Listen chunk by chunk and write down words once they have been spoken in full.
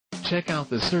Check out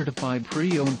the certified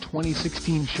pre-owned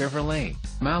 2016 Chevrolet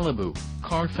Malibu.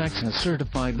 Carfax has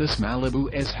certified this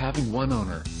Malibu as having one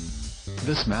owner.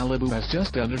 This Malibu has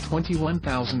just under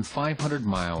 21,500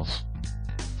 miles.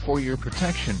 For your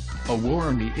protection, a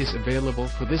warranty is available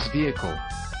for this vehicle.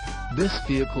 This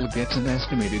vehicle gets an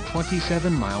estimated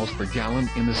 27 miles per gallon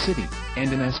in the city,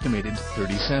 and an estimated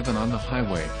 37 on the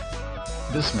highway.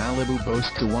 This Malibu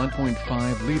boasts a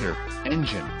 1.5-liter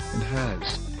engine, and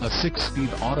has a 6-speed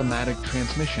automatic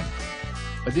transmission.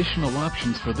 Additional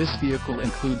options for this vehicle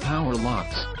include power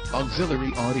locks,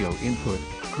 auxiliary audio input,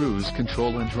 cruise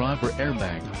control and driver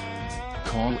airbag.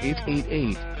 Call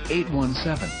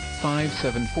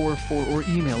 888-817-5744 or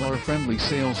email our friendly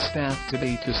sales staff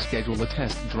today to schedule a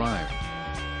test drive.